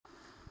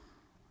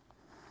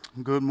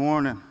Good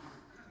morning.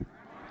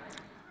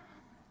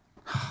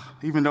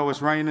 Even though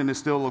it's raining, it's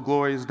still a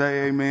glorious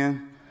day,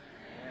 amen?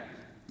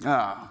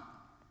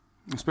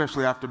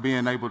 Especially after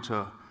being able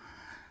to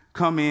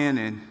come in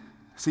and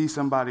see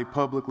somebody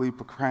publicly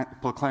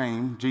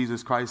proclaim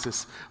Jesus Christ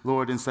as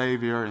Lord and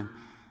Savior and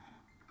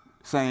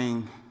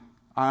saying,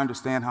 I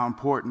understand how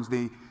important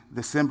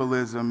the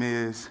symbolism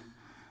is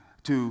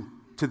to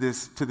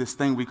this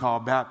thing we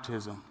call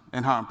baptism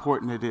and how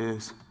important it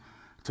is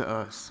to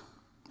us.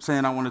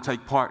 Saying I want to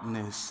take part in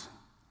this.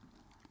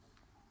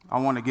 I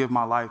want to give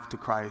my life to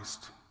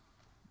Christ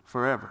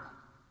forever.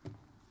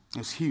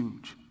 It's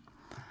huge.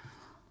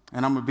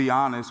 And I'm going to be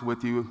honest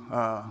with you,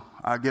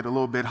 I get a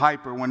little bit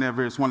hyper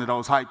whenever it's one of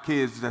those hype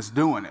kids that's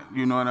doing it.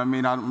 You know what I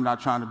mean? I'm not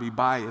trying to be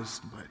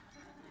biased, but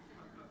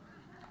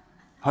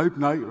hype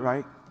night,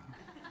 right?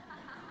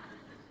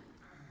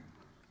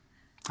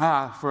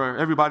 For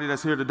everybody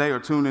that's here today or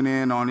tuning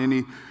in on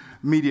any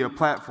media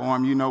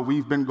platform, you know,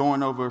 we've been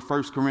going over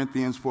 1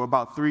 Corinthians for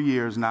about 3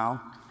 years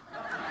now.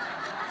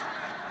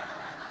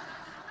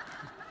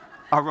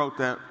 I wrote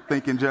that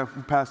thinking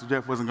Pastor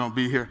Jeff wasn't going to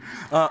be here.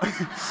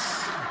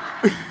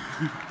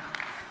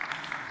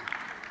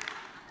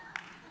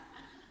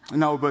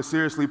 No, but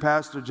seriously,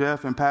 Pastor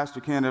Jeff and Pastor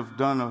Ken have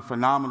done a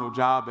phenomenal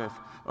job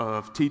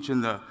of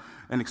teaching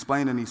and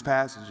explaining these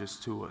passages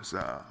to us.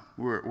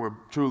 We're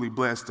truly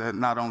blessed to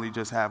not only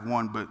just have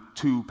one, but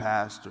two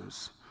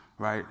pastors,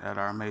 right, at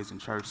our amazing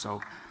church.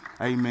 So,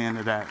 amen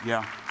to that,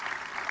 yeah.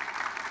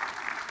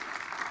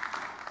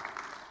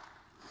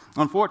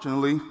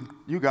 Unfortunately,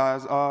 you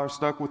guys are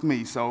stuck with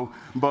me, so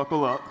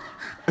buckle up.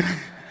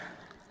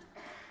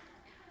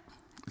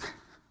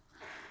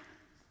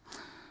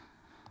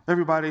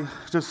 Everybody,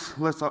 just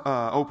let's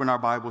open our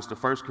Bibles to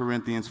 1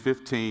 Corinthians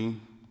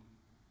 15,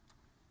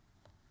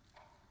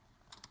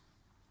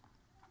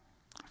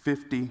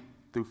 50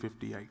 through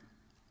 58.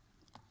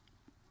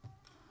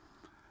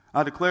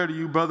 I declare to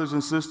you, brothers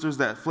and sisters,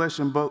 that flesh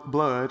and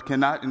blood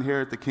cannot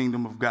inherit the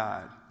kingdom of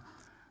God,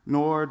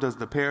 nor does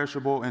the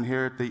perishable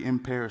inherit the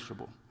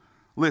imperishable.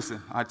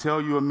 Listen, I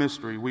tell you a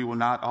mystery. We will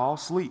not all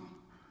sleep,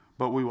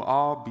 but we will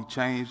all be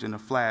changed in a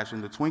flash, in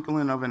the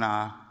twinkling of an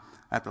eye,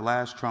 at the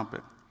last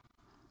trumpet.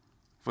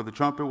 For the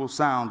trumpet will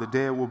sound, the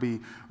dead will be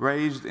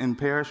raised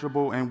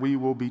imperishable, and we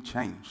will be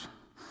changed.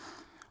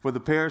 For the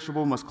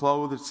perishable must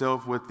clothe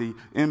itself with the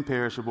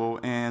imperishable,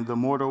 and the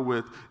mortal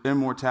with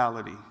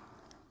immortality.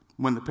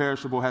 When the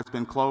perishable has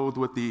been clothed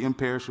with the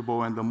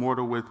imperishable, and the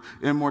mortal with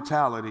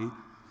immortality,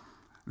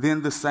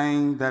 then the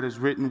saying that is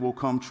written will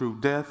come true.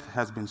 Death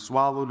has been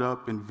swallowed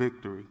up in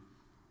victory.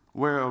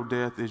 Where, O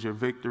death, is your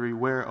victory?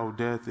 Where, O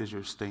death, is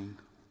your sting?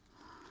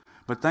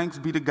 But thanks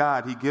be to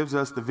God, he gives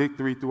us the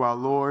victory through our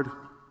Lord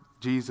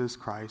Jesus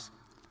Christ.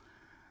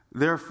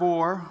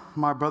 Therefore,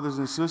 my brothers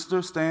and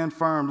sisters, stand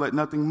firm, let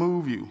nothing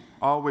move you.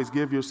 Always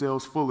give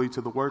yourselves fully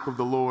to the work of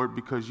the Lord,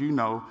 because you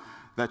know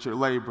that your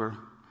labor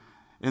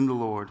in the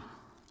Lord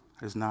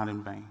is not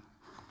in vain.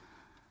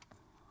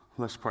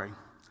 Let's pray.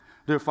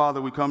 Dear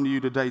Father, we come to you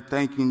today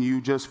thanking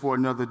you just for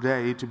another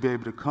day to be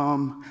able to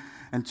come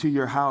into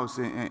your house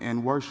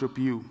and worship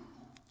you,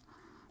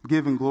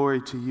 giving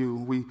glory to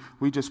you.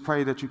 We just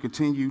pray that you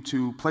continue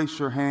to place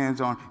your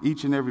hands on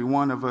each and every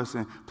one of us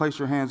and place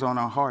your hands on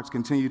our hearts.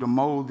 Continue to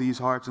mold these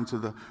hearts into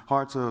the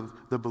hearts of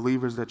the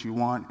believers that you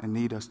want and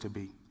need us to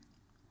be.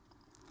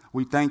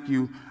 We thank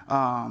you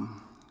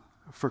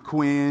for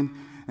Quinn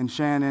and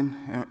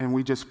Shannon, and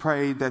we just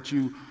pray that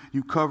you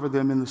cover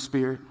them in the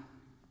Spirit.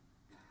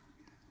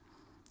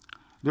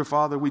 Dear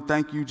Father, we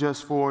thank you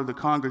just for the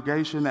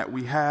congregation that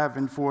we have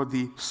and for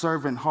the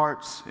servant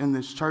hearts in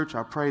this church.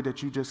 I pray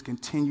that you just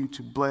continue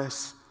to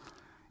bless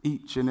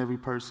each and every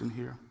person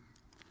here.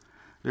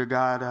 Dear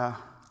God,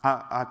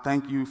 I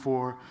thank you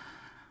for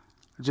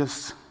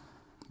just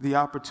the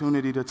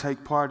opportunity to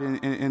take part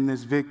in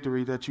this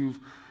victory that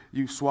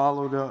you've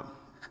swallowed up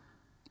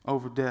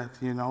over death.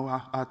 You know,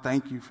 I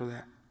thank you for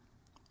that.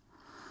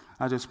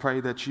 I just pray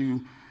that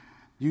you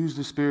use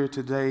the Spirit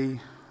today.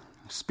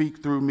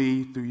 Speak through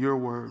me, through your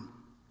word.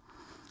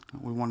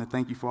 We want to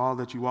thank you for all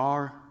that you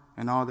are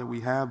and all that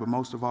we have, but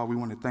most of all, we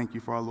want to thank you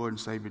for our Lord and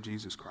Savior,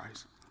 Jesus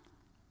Christ.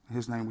 In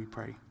his name we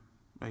pray.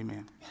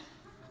 Amen.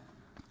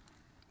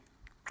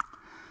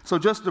 So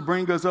just to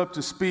bring us up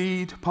to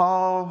speed,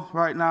 Paul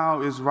right now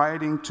is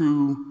writing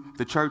to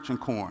the church in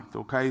Corinth,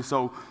 okay?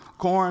 So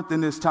Corinth in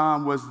this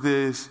time was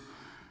this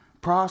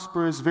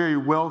prosperous, very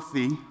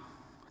wealthy,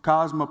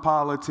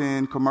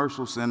 cosmopolitan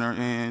commercial center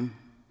in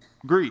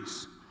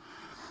Greece.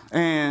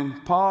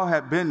 And Paul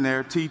had been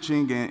there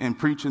teaching and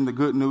preaching the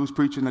good news,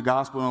 preaching the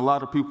gospel, and a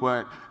lot of people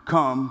had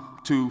come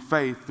to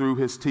faith through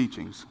his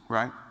teachings,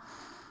 right?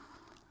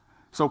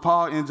 So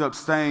Paul ends up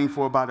staying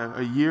for about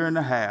a year and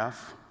a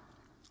half,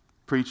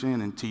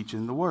 preaching and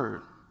teaching the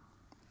word.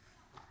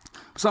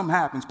 Something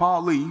happens.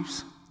 Paul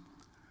leaves,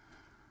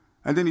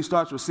 and then he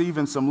starts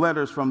receiving some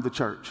letters from the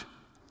church,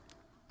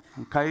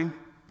 okay?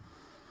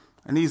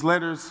 And these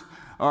letters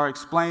are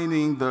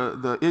explaining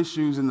the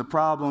issues and the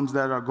problems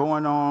that are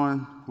going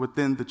on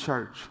within the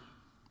church.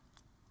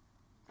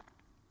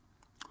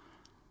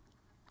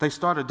 they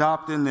start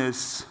adopting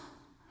this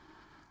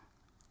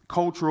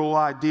cultural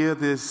idea,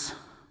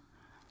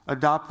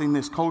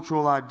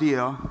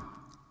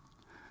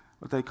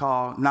 what they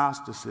call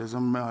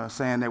Gnosticism,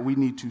 saying that we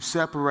need to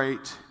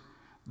separate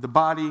the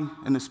body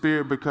and the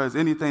spirit because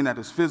anything that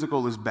is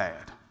physical is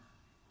bad.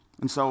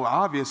 And so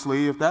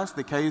obviously, if that's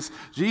the case,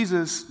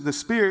 Jesus, the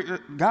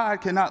Spirit,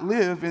 God cannot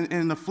live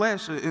in the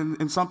flesh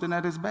in something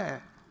that is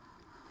bad.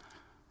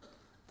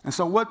 And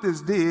so what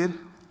this did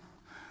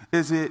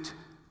is it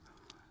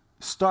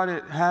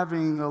started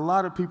having a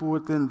lot of people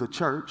within the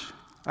church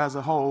as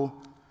a whole,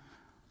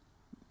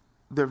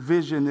 their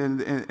vision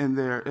and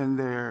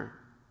their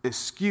is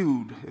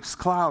skewed, it's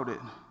clouded.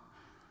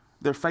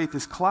 Their faith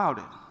is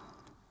clouded.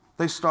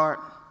 They start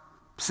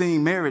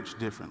seeing marriage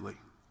differently.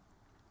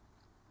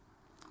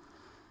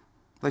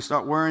 They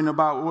start worrying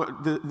about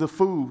what the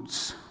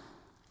foods,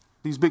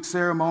 these big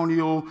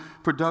ceremonial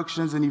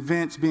productions and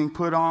events being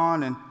put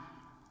on, and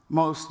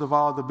most of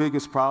all, the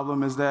biggest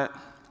problem is that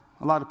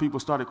a lot of people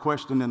started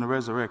questioning the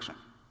resurrection,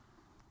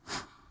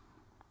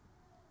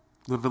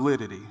 the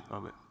validity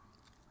of it.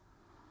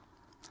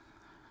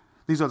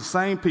 These are the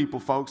same people,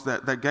 folks,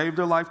 that gave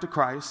their life to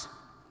Christ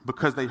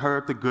because they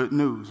heard the good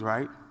news,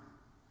 right?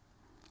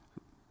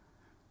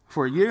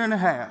 For a year and a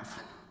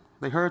half,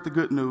 they heard the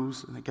good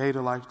news and they gave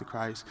their life to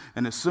Christ.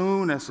 And as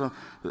soon as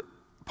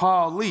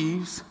Paul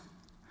leaves,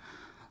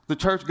 the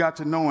church got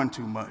to knowing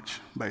too much,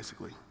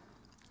 basically.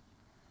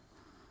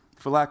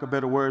 For lack of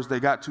better words,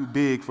 they got too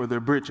big for their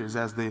britches,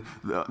 as the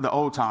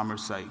old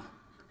timers say.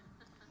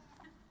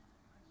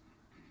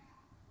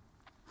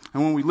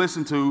 And when we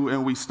listen to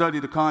and we study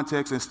the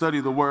context and study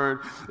the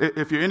word,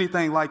 if you're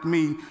anything like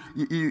me,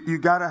 you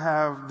got to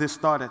have this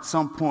thought at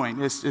some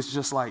point. It's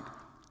just like,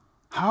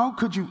 how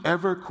could you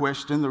ever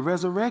question the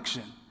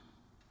resurrection?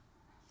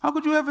 How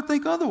could you ever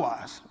think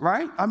otherwise,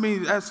 right? I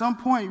mean, at some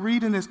point,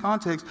 reading this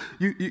context,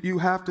 you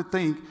have to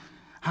think,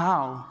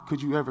 how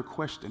could you ever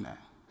question that?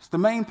 It's the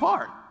main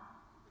part.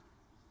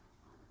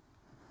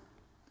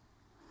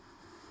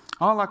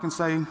 All I can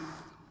say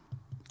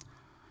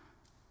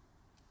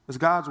is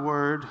God's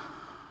word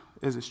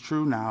is as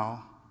true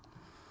now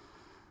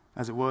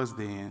as it was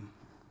then,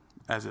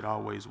 as it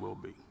always will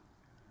be.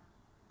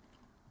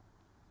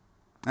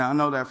 And I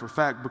know that for a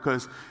fact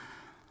because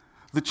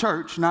the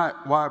church,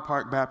 not Wyatt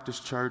Park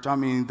Baptist Church, I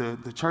mean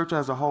the church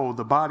as a whole,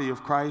 the body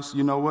of Christ,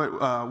 you know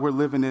what? We're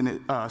living in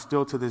it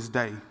still to this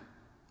day.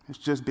 It's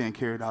just being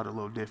carried out a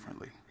little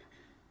differently.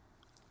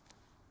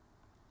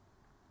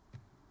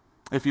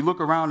 If you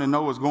look around and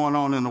know what's going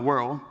on in the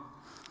world,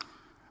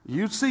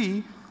 you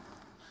see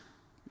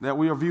that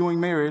we are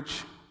viewing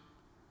marriage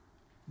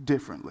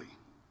differently.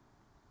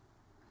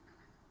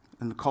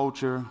 In the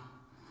culture,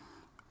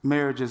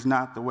 marriage is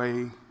not the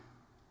way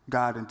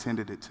God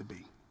intended it to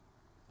be.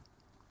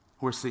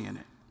 We're seeing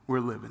it.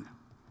 We're living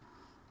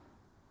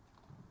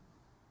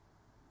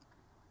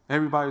it.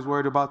 Everybody's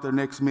worried about their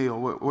next meal.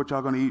 What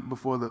y'all going to eat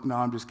before the... No,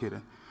 I'm just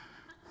kidding.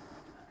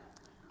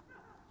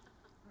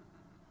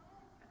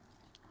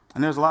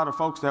 And there's a lot of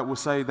folks that will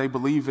say they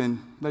believe in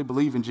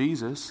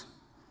Jesus.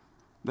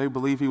 They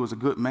believe he was a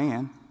good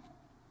man.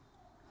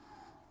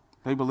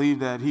 They believe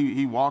that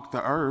he walked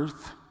the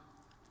earth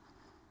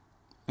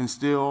and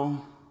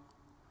still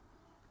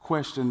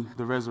question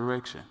the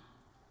resurrection.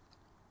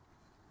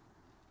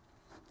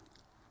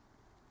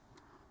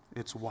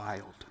 It's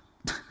wild.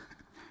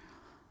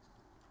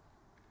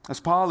 As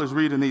Paul is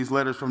reading these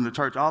letters from the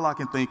church, all I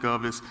can think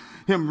of is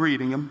him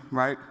reading them,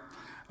 right?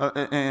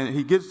 And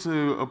he gets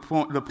to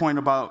the point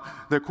about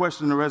their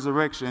question the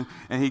resurrection,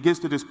 and he gets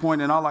to this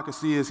point, and all I can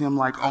see is him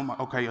like, oh my,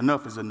 okay,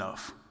 enough is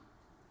enough.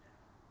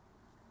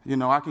 You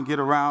know, I can get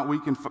around, we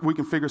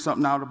can figure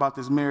something out about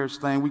this marriage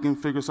thing, we can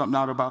figure something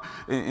out about,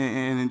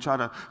 and try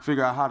to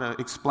figure out how to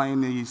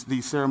explain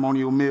these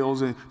ceremonial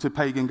meals and to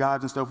pagan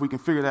gods and stuff, we can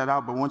figure that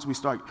out, but once we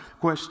start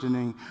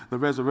questioning the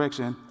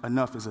resurrection,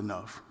 enough is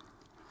enough.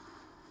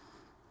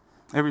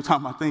 Every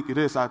time I think of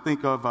this, I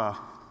think of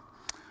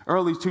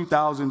early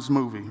 2000s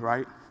movie,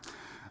 right?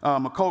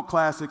 A cult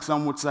classic,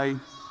 some would say,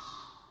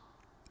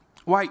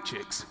 White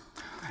Chicks.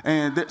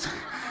 And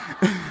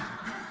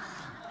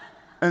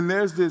and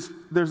there's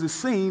this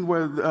scene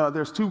where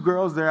there's two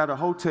girls, they're at a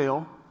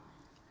hotel,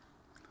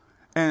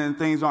 and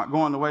things aren't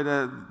going the way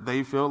that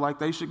they feel like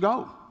they should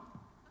go.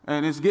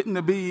 And it's getting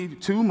to be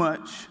too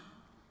much.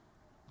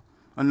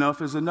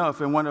 Enough is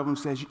enough. And one of them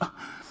says,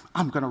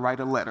 I'm going to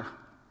write a letter.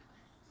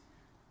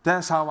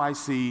 That's how I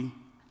see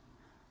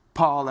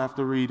Paul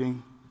after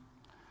reading.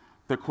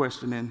 They're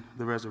questioning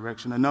the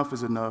resurrection. Enough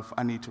is enough.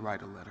 I need to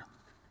write a letter.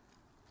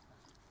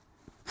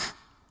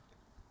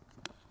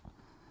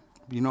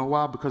 You know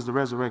why? Because the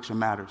resurrection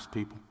matters,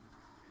 people.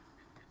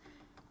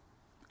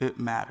 It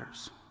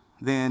matters.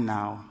 Then,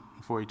 now,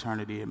 for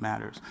eternity, it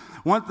matters.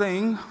 One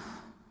thing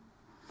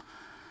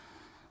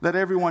that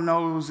everyone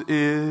knows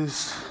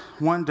is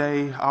one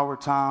day our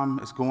time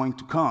is going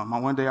to come.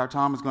 One day our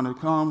time is going to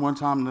come. One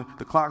time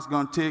the clock's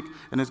going to tick,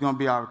 and it's going to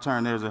be our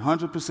turn. There's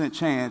 100%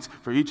 chance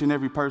for each and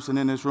every person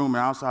in this room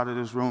and outside of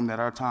this room that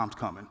our time's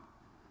coming.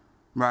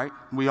 right?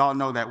 We all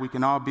know that. We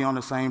can all be on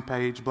the same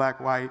page, black,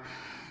 white,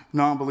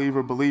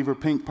 non-believer, believer,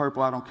 pink,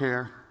 purple, I don't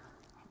care.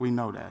 We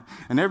know that.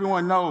 And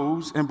everyone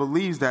knows and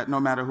believes that no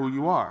matter who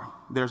you are.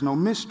 There's no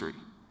mystery.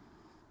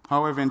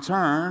 However, in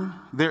turn,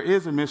 there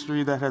is a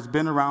mystery that has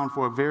been around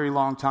for a very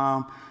long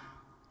time,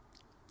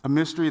 a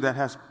mystery that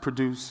has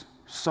produced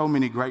so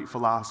many great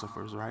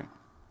philosophers, right?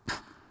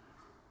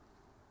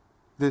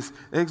 This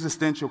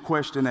existential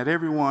question that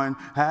everyone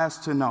has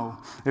to know.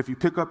 If you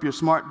pick up your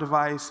smart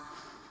device,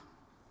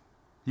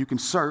 you can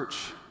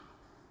search.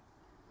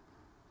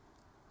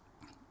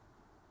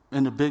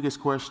 And the biggest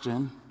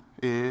question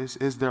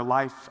is there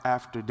life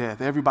after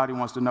death? Everybody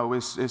wants to know.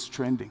 It's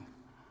trending.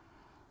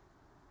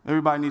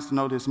 Everybody needs to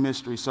know this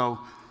mystery. So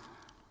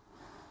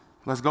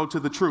let's go to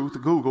the truth,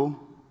 Google,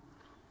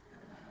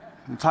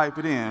 and type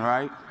it in,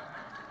 right?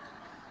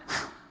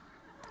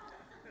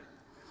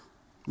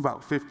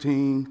 About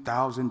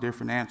 15,000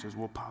 different answers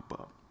will pop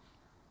up.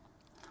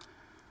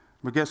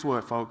 But guess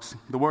what, folks?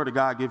 The Word of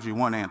God gives you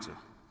one answer.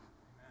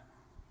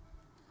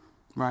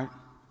 Right?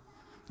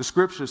 The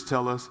Scriptures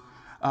tell us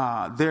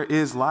there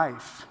is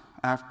life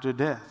after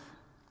death.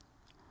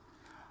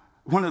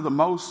 One of the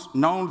most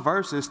known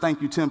verses,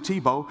 thank you, Tim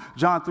Tebow,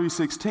 John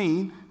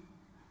 3:16.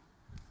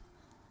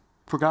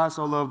 For God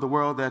so loved the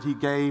world that he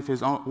gave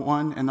his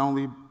one and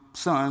only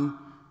Son,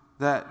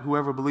 that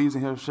whoever believes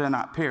in him shall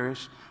not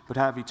perish, but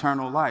have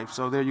eternal life.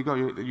 So there you go.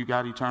 You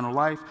got eternal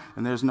life,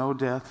 and there's no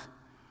death.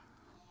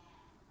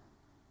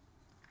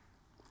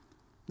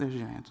 There's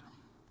your answer.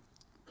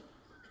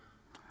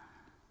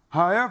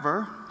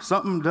 However,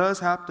 something does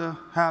have to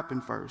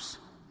happen first.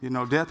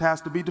 Death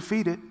has to be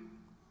defeated.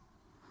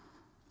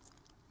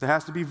 There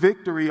has to be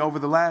victory over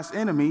the last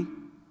enemy,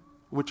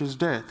 which is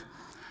death.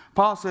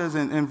 Paul says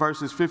in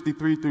verses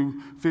 53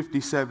 through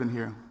 57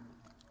 here,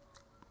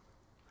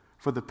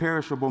 for the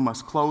perishable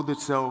must clothe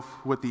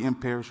itself with the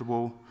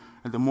imperishable,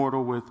 and the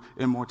mortal with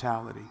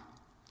immortality.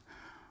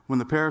 When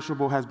the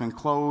perishable has been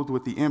clothed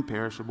with the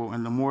imperishable,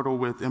 and the mortal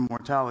with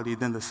immortality,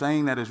 then the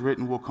saying that is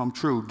written will come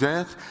true.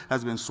 Death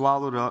has been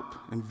swallowed up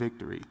in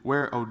victory.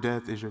 Where, O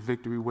death, is your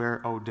victory? Where,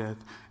 O death,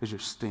 is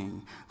your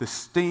sting? The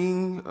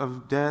sting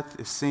of death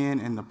is sin,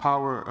 and the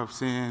power of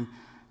sin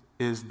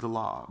is the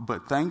law.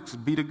 But thanks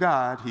be to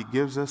God, he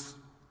gives us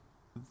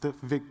the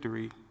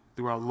victory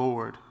through our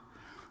Lord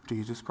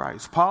Jesus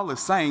Christ. Paul is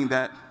saying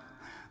that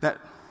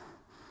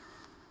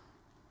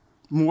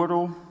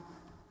mortal,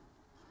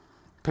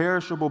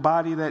 perishable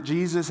body that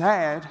Jesus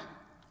had,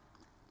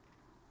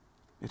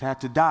 it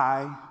had to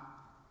die,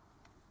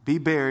 be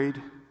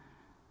buried,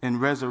 and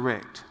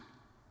resurrect.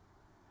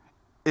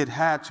 It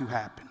had to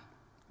happen.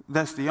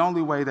 That's the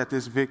only way that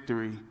this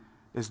victory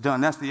is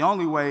done. That's the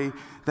only way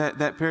that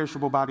that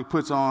perishable body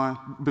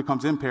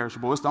becomes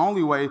imperishable. It's the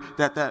only way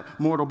that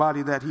that mortal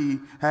body that he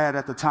had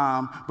at the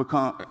time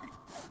becomes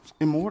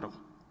immortal.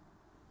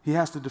 He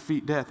has to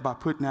defeat death by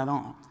putting that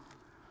on.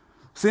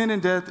 Sin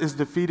and death is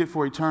defeated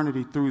for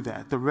eternity through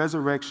that. The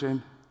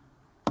resurrection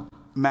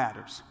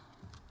matters.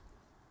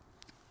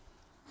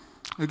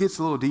 It gets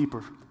a little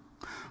deeper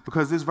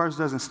because this verse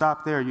doesn't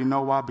stop there. You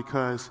know why?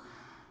 Because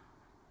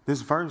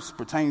this verse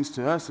pertains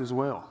to us as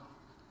well.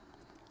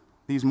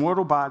 These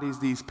mortal bodies,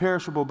 these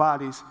perishable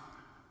bodies,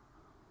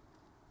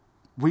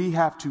 we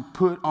have to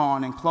put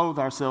on and clothe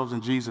ourselves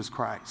in Jesus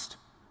Christ,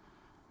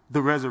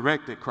 the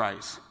resurrected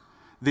Christ,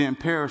 the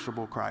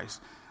imperishable Christ,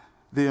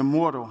 the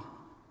immortal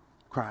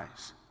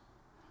Christ.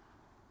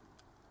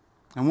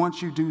 And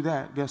once you do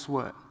that, guess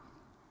what?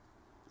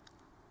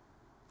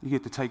 You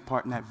get to take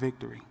part in that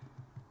victory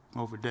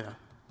over death.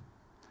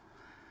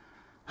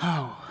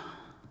 Oh.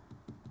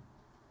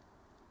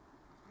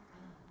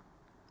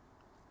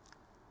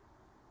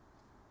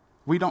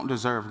 We don't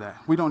deserve that.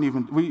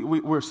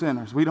 We're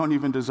sinners. We don't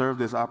even deserve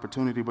this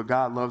opportunity, but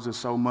God loves us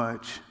so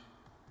much.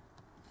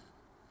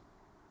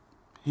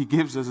 He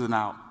gives us an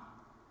out.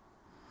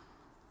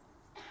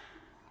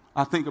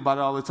 I think about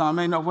it all the time.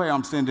 Ain't no way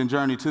I'm sending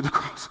Journey to the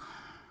cross.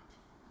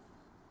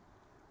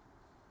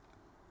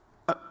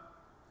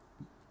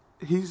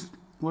 He's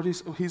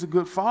a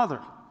good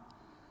father.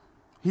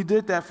 He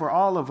did that for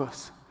all of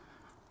us.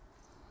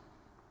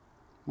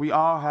 We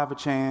all have a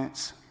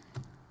chance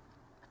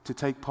to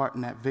take part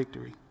in that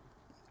victory.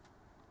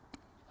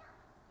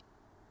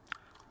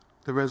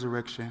 The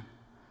resurrection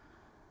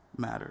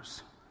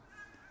matters.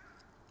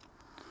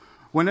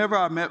 Whenever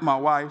I met my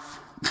wife,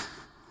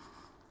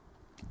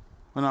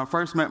 when I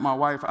first met my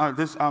wife,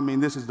 this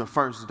is the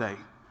first day.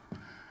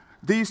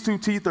 These 2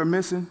 teeth are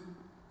missing.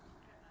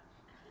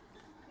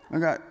 I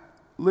got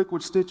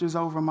liquid stitches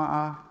over my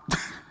eye.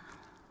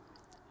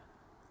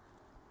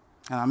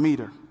 And I meet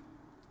her.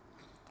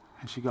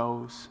 And she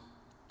goes,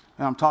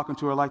 and I'm talking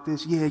to her like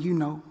this, yeah, you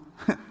know,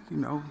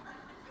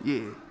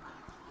 yeah.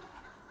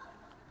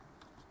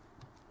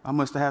 I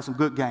must have had some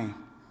good game.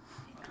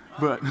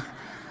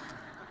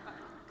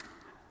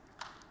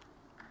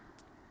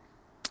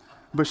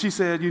 But she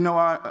said,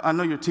 I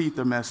know your teeth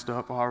are messed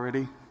up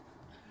already.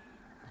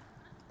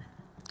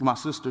 My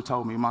sister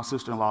told me. My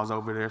sister-in-law's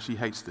over there. She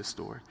hates this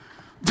story.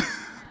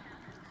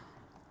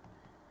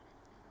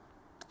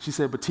 She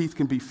said, but teeth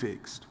can be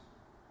fixed.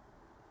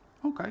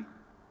 Okay.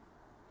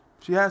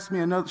 She asked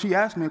me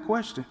a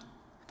question.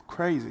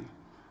 Crazy.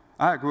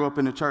 I grew up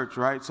in the church,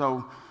 right?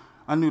 So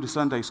I knew the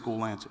Sunday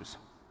school answers.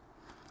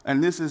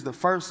 And this is the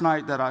first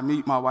night that I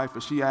meet my wife,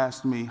 and she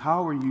asked me,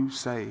 how are you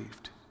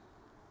saved?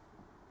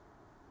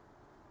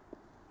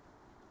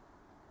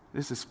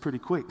 This is pretty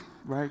quick,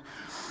 right?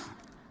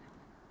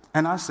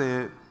 And I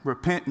said,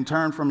 repent and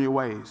turn from your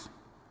ways.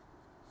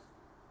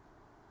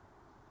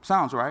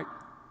 Sounds right.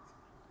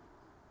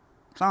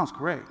 Sounds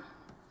correct.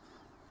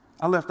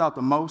 I left out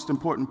the most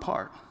important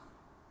part.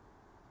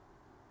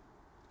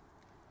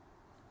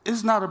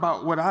 It's not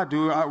about what I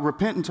do. I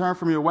repent and turn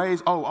from your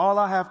ways. Oh, all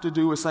I have to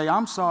do is say,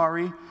 I'm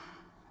sorry,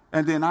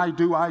 and then I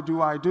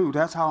do.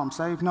 That's how I'm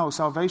saved. No,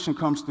 salvation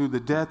comes through the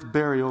death,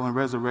 burial, and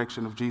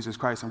resurrection of Jesus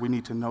Christ, and we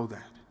need to know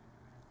that.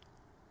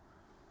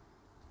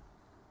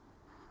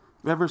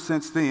 Ever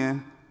since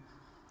then,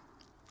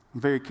 I'm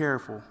very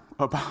careful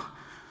about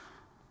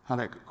how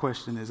that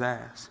question is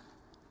asked.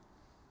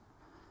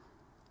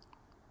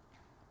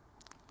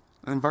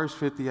 In verse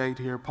 58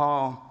 here,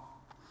 Paul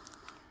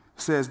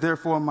says,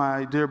 therefore,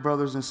 my dear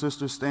brothers and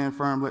sisters, stand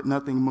firm, let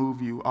nothing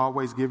move you.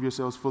 Always give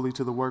yourselves fully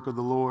to the work of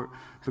the Lord,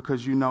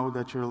 because you know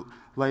that your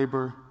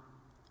labor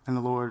in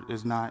the Lord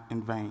is not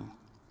in vain.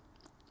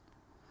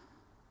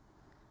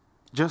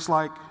 Just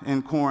like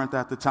in Corinth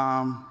at the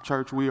time,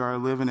 church, we are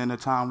living in a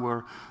time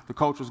where the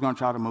culture is going to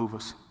try to move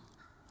us.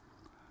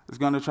 It's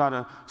going to try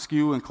to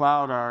skew and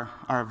cloud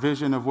our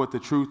vision of what the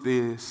truth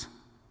is.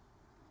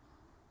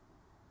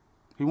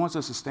 He wants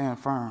us to stand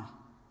firm.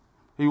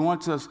 He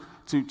wants us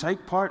to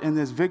take part in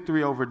this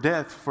victory over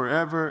death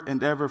forever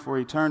and ever for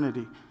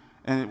eternity.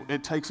 And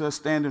it takes us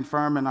standing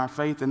firm in our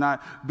faith and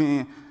not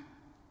being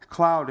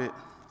clouded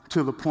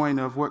to the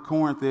point of what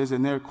Corinth is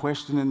and they're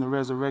questioning the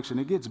resurrection.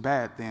 It gets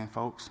bad then,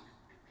 folks.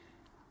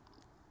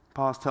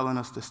 Paul's telling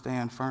us to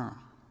stand firm.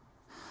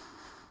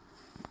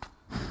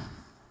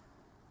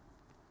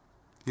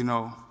 You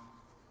know,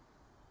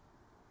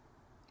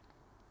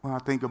 when I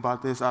think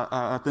about this,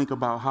 I think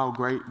about how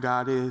great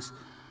God is,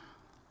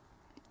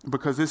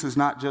 because this is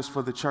not just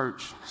for the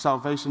church.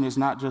 Salvation is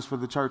not just for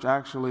the church.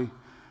 Actually,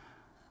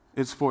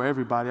 it's for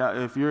everybody.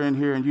 If you're in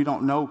here and you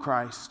don't know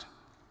Christ,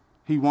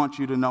 he wants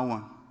you to know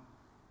him.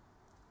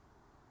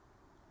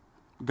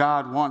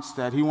 God wants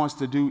that. He wants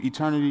to do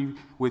eternity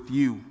with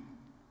you.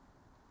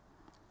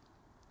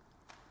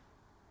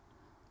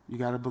 You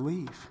got to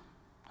believe.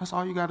 That's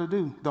all you got to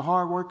do. The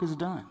hard work is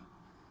done.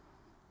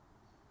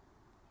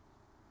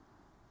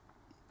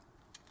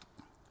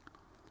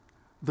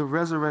 The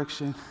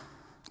resurrection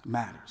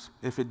matters.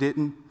 If it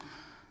didn't,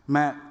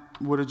 Matt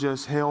would have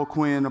just held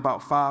Quinn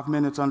about 5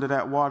 minutes under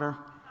that water.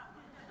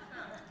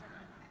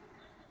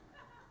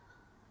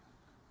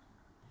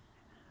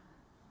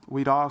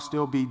 We'd all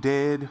still be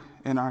dead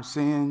in our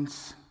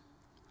sins.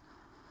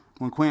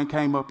 When Quinn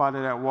came up out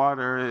of that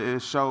water,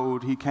 it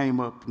showed he came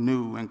up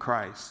new in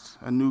Christ,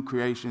 a new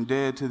creation,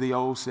 dead to the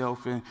old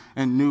self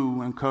and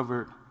new and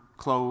covered,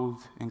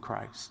 clothed in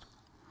Christ.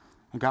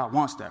 And God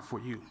wants that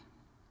for you.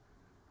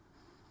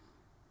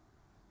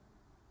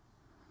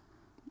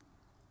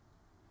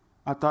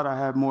 I thought I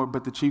had more,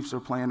 but the Chiefs are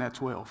playing at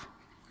 12.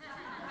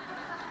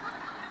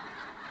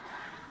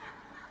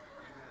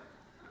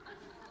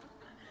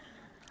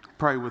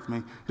 Pray with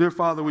me. Dear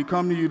Father, we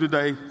come to you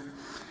today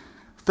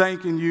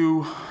thanking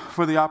you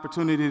for the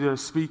opportunity to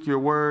speak your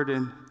word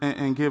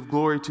and give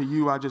glory to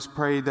you. I just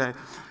pray that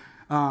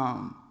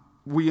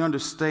we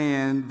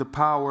understand the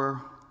power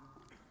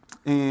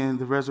in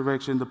the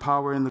resurrection, the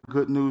power in the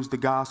good news, the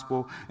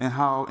gospel, and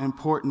how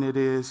important it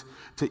is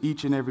to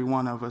each and every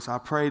one of us. I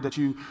pray that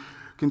you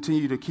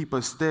continue to keep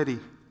us steady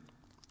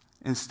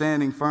and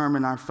standing firm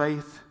in our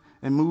faith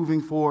and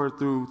moving forward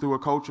through a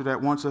culture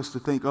that wants us to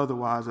think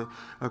otherwise,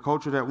 a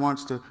culture that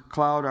wants to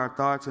cloud our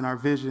thoughts and our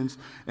visions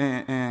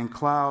and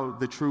cloud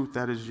the truth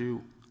that is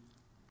you.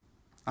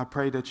 I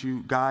pray that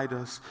you guide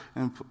us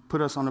and put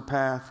us on a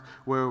path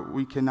where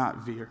we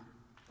cannot veer.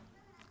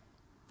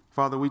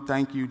 Father, we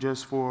thank you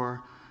just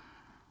for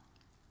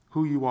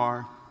who you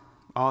are,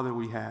 all that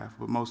we have,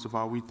 but most of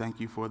all, we thank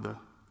you for the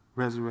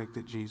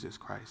resurrected Jesus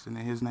Christ. And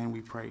in his name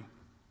we pray.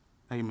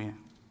 Amen.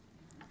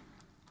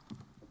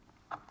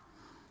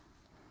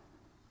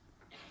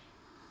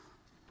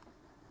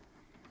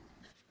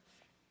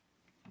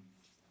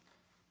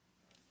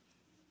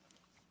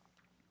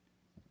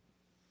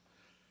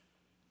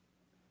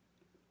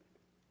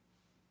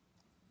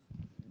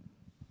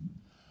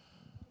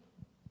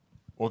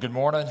 Well, good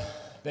morning.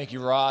 Thank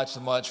you, Rod, so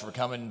much for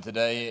coming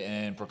today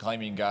and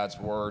proclaiming God's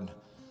word.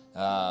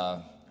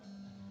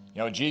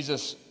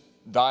 Jesus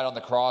died on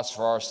the cross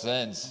for our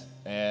sins.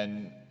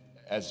 And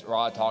as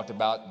Rod talked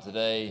about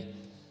today,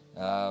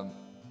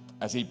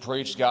 as he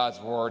preached God's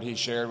word, he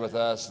shared with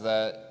us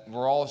that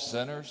we're all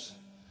sinners,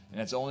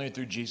 and it's only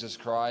through Jesus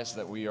Christ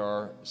that we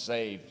are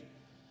saved.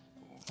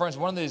 Friends,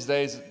 one of these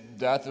days,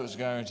 death is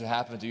going to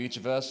happen to each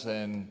of us,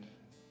 and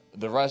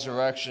the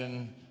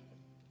resurrection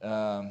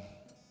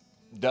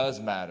does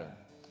matter.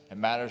 It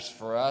matters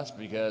for us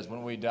because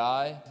when we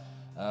die,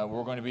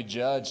 we're going to be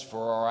judged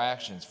for our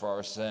actions, for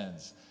our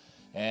sins.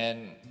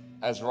 And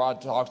as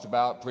Rod talked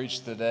about,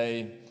 preached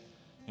today,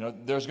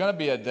 there's going to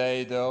be a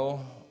day, though,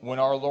 when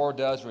our Lord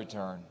does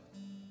return.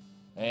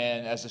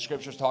 And as the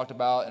scriptures talked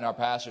about in our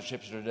passage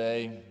scripture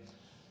today,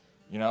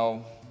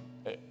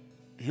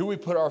 who we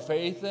put our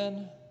faith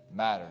in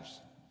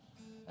matters.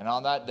 And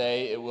on that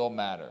day, it will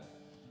matter.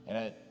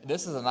 And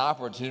this is an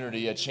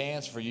opportunity, a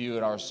chance for you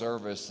in our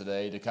service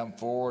today to come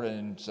forward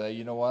and say,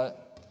 you know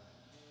what?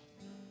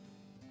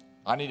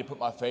 I need to put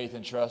my faith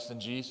and trust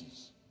in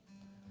Jesus.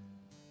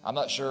 I'm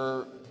not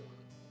sure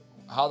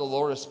how the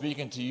Lord is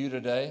speaking to you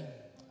today.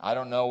 I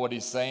don't know what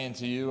he's saying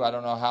to you. I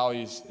don't know how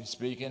he's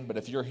speaking. But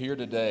if you're here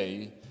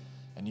today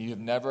and you have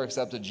never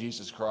accepted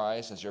Jesus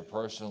Christ as your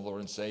personal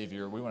Lord and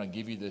Savior, we want to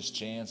give you this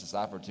chance, this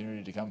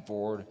opportunity to come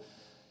forward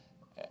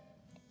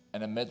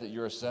and admit that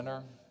you're a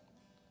sinner,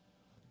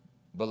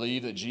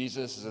 believe that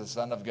Jesus is the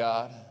Son of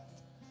God,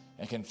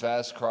 and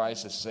confess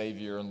Christ as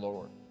Savior and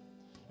Lord.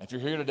 If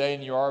you're here today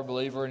and you are a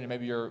believer and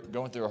maybe you're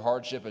going through a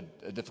hardship,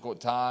 a difficult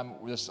time,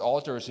 this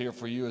altar is here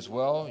for you as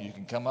well. You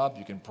can come up,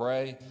 you can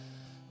pray.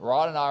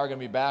 Rod and I are going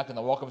to be back in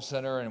the Welcome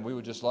Center, and we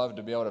would just love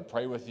to be able to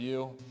pray with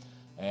you.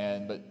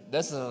 But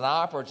this is an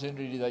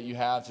opportunity that you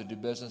have to do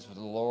business with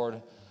the Lord.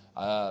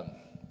 I'm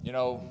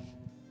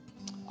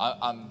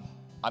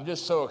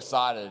just so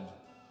excited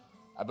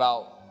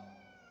about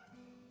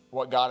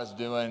what God is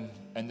doing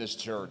in this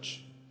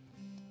church.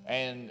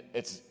 And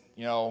it's,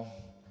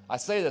 I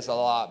say this a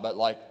lot,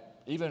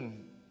 but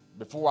even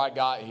before I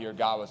got here,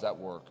 God was at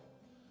work.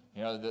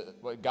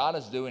 What God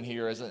is doing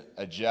here isn't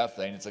a Jeff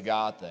thing, it's a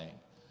God thing.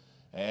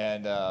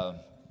 And,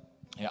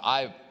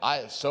 I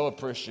so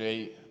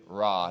appreciate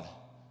Rod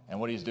and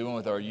what he's doing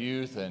with our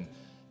youth and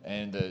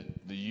the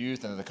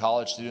youth and the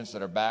college students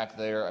that are back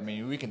there. I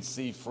mean, we can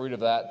see fruit of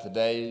that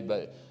today,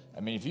 but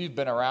if you've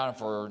been around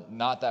for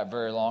not that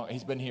very long,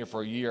 he's been here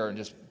for a year, and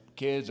just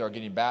kids are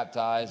getting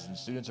baptized and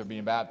students are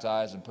being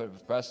baptized and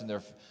professing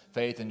their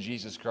faith in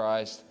Jesus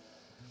Christ.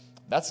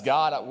 That's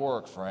God at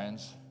work,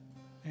 friends.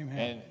 Amen.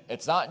 And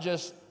it's not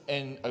just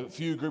in a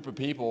few group of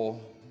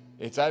people,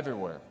 it's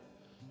everywhere.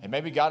 And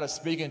maybe God is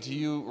speaking to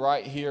you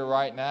right here,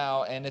 right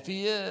now, and if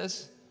he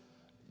is,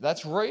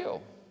 that's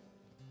real.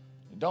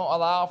 Don't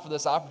allow for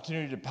this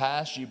opportunity to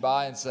pass you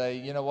by and say,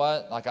 you know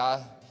what,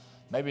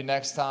 maybe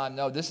next time.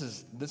 No, this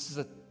is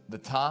the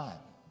time,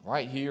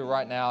 right here,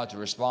 right now, to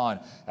respond.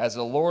 As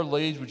the Lord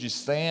leads, would you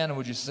stand and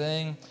would you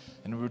sing?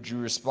 And would you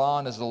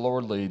respond as the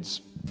Lord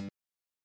leads?